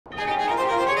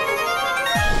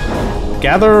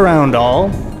Gather around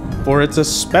all, for it's a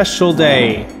special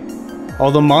day. All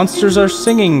the monsters are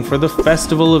singing for the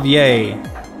Festival of Yay.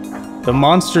 The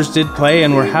monsters did play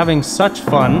and were having such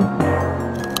fun.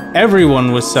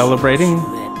 Everyone was celebrating,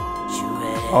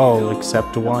 all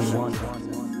except one.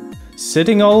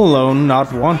 Sitting all alone,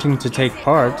 not wanting to take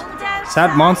part,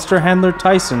 sat Monster Handler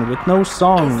Tyson with no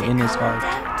song in his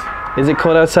heart. Is it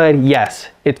cold outside? Yes,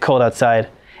 it's cold outside.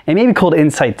 And maybe cold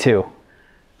inside too.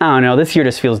 I don't know, this year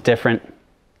just feels different.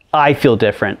 I feel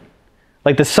different.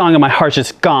 Like the song in my heart's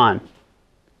just gone.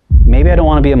 Maybe I don't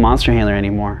want to be a monster handler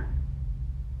anymore.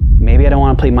 Maybe I don't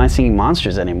want to play My Singing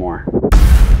Monsters anymore.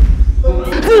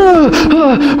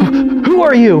 Who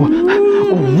are you?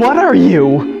 What are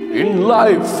you? In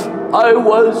life, I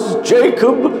was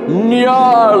Jacob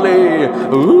Gnarly.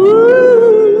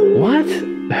 Ooh. What?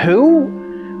 Who?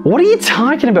 What are you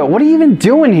talking about? What are you even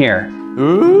doing here?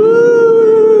 Ooh.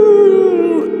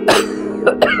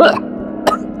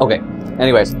 Okay,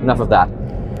 anyways, enough of that.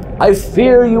 I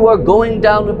fear you are going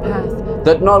down a path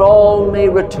that not all may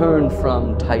return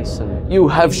from, Tyson. You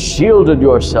have shielded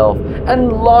yourself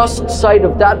and lost sight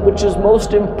of that which is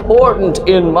most important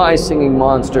in My Singing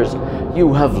Monsters.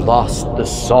 You have lost the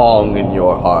song in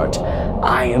your heart.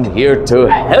 I am here to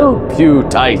help you,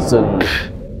 Tyson.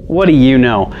 What do you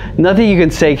know? Nothing you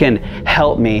can say can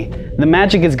help me. The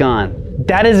magic is gone.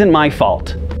 That isn't my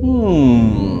fault.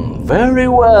 Very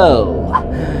well.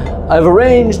 I've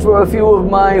arranged for a few of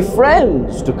my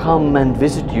friends to come and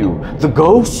visit you, the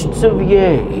ghosts of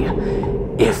Yay.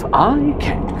 If I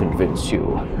can't convince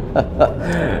you,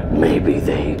 maybe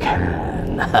they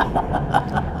can.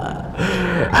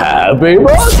 Happy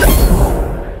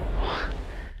birthday!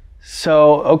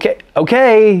 So,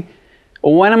 okay.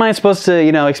 When am I supposed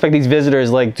to, expect these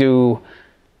visitors? Like, do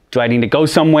I need to go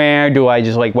somewhere? Do I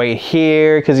just like wait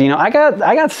here? Because I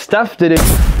got stuff to do.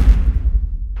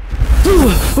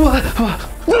 Who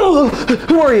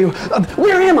are you?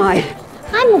 Where am I?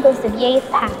 I'm the ghost of Yay's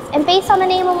past, and based on the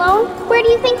name alone, where do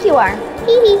you think you are?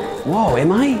 Hee hee. Whoa,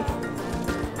 am I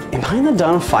in the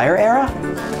Dawn of Fire era?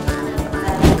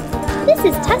 This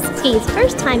is Tusky's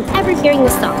first time ever hearing the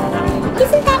song.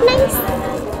 Isn't that nice?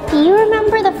 Do you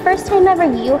remember the first time ever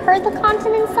you heard the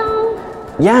continent song?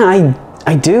 Yeah,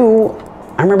 I do.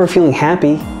 I remember feeling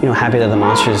happy, happy that the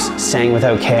monsters sang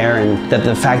without care and that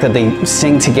the fact that they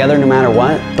sing together no matter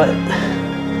what, but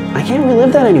I can't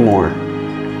relive that anymore.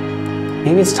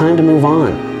 Maybe it's time to move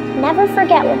on. Never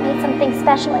forget what made something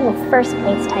special in the first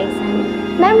place,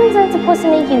 Tyson. Memories aren't supposed to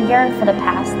make you yearn for the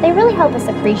past. They really help us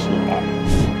appreciate it.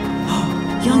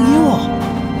 Young Yule!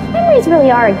 Memories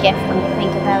really are a gift when you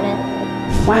think about it.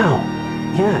 Wow.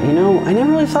 Yeah, I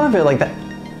never really thought of it like that.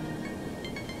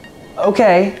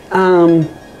 Okay, how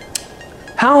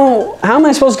am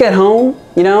I supposed to get home?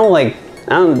 Do I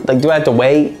have to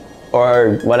wait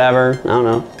or whatever? I don't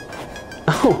know.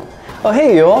 Oh,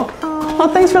 hey, Yule. Oh,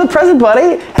 thanks for the present,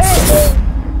 buddy. Hey.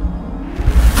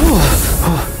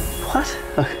 What?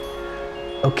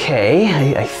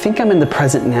 Okay, I think I'm in the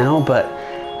present now, but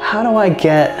how do I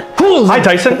get? Hi,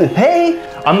 Tyson. Hey.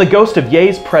 I'm the ghost of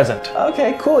Yay's present.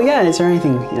 Okay, cool. Yeah, is there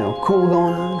anything, cool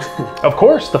going on? Of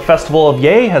course, the Festival of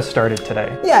Yay has started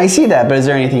today. Yeah, I see that, but is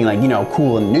there anything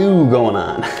cool and new going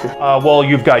on? Well,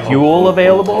 you've got Yule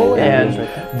available, and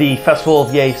the Festival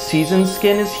of Yay season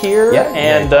skin is here,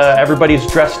 and everybody's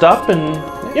dressed up, and,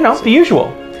 the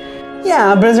usual.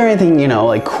 Yeah, but is there anything,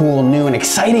 cool, new, and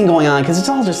exciting going on? Because it's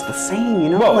all just the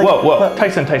same, Whoa.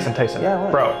 Tyson. Yeah,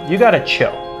 what? Bro, you gotta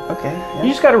chill. Okay. Yeah. You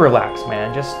just gotta relax,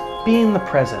 man. Just be in the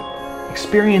present.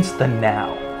 Experience the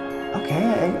now.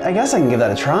 Okay, I guess I can give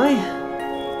that a try.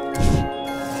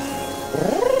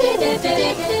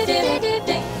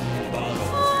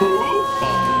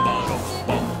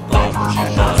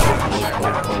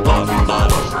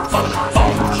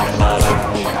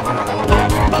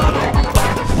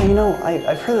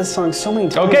 I've heard this song so many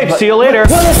times. Okay, see you later.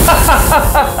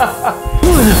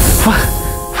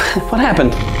 What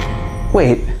happened?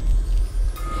 Wait.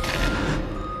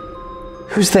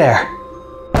 Who's there?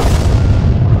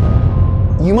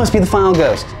 You must be the final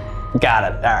ghost. Got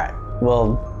it. All right.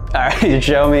 Well, all right.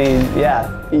 Show me. Yeah.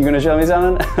 You gonna show me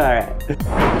something? All right.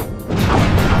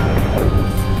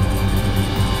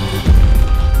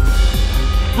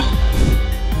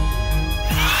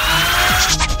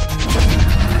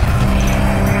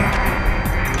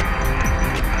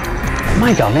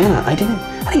 My God, Vanna, I didn't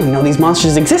even know these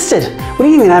monsters existed. We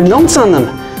didn't even have notes on them.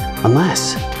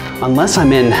 Unless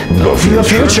I'm in the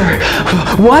future.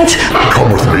 What?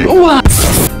 Come with me. What?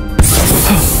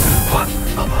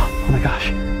 Oh my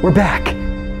gosh, we're back.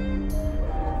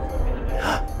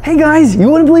 Hey guys,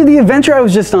 you wouldn't believe the adventure I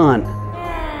was just on.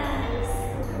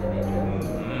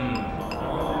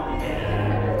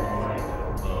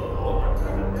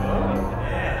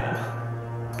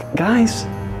 Guys?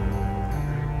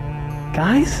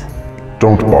 Guys?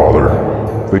 Don't bother.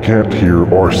 They can't hear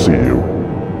or see you.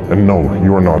 And no,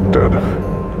 you are not dead.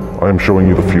 I am showing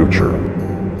you the future.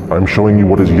 I am showing you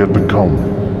what is yet to come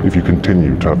if you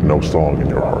continue to have no song in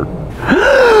your heart.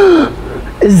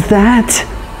 Is that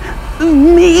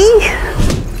me?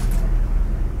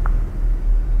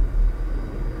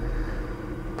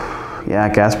 Yeah,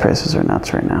 gas prices are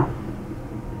nuts right now.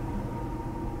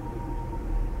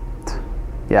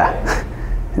 Yeah,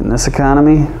 in this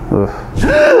economy,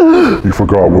 ugh. You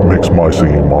forgot what makes my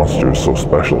singing monsters so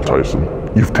special, Tyson.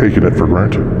 You've taken it for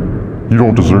granted. You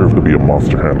don't deserve to be a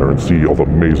monster handler and see all the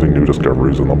amazing new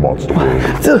discoveries in the monster world.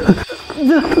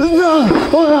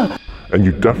 And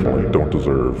you definitely don't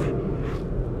deserve...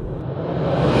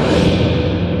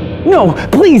 No,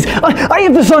 please! I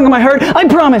have the song in my heart! I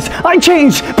promise! I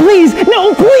changed! Please!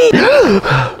 No, please!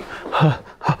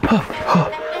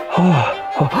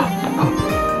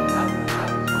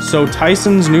 So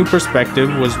Tyson's new perspective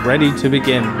was ready to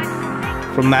begin.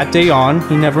 From that day on,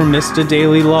 he never missed a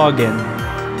daily login.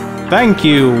 Thank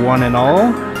you, one and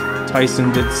all,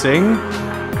 Tyson did sing.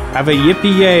 Have a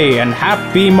yippee-yay and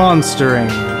happy monstering.